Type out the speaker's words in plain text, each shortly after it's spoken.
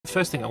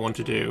First thing I want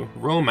to do,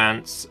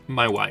 romance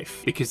my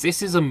wife. Because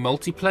this is a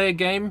multiplayer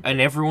game and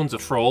everyone's a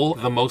troll.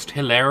 The most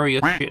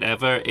hilarious shit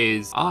ever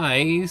is,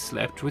 I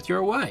slept with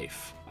your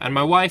wife. And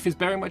my wife is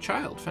bearing my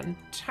child.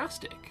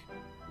 Fantastic.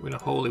 We're in a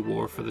holy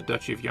war for the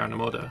Duchy of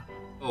Yarnamoda.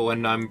 Oh,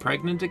 and I'm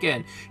pregnant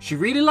again. She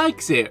really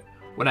likes it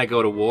when I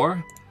go to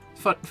war.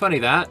 Funny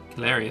that.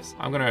 Hilarious.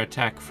 I'm gonna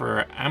attack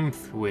for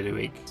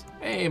Amthwidwig.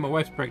 Hey, my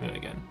wife's pregnant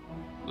again.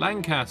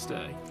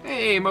 Lancaster.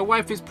 Hey, my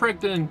wife is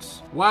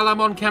pregnant while I'm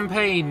on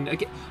campaign.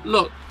 Again.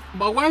 Look,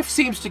 my wife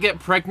seems to get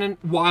pregnant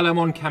while I'm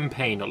on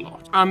campaign a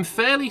lot. I'm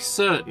fairly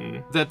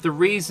certain that the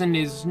reason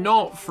is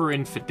not for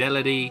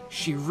infidelity.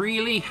 She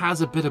really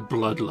has a bit of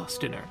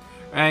bloodlust in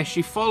her.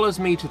 She follows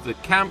me to the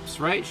camps,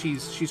 right?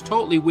 She's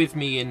totally with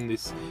me in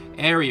this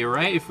area,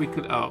 right? If we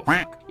could, oh,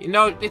 fuck. You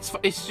know,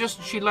 it's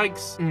just she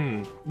likes.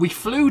 We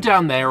flew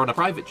down there on a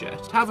private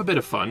jet to have a bit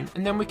of fun,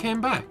 and then we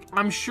came back.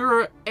 I'm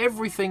sure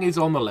everything is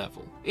on the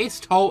level.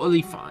 It's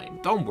totally fine.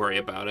 Don't worry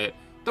about it.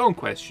 Don't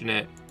question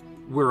it.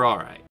 We're all right.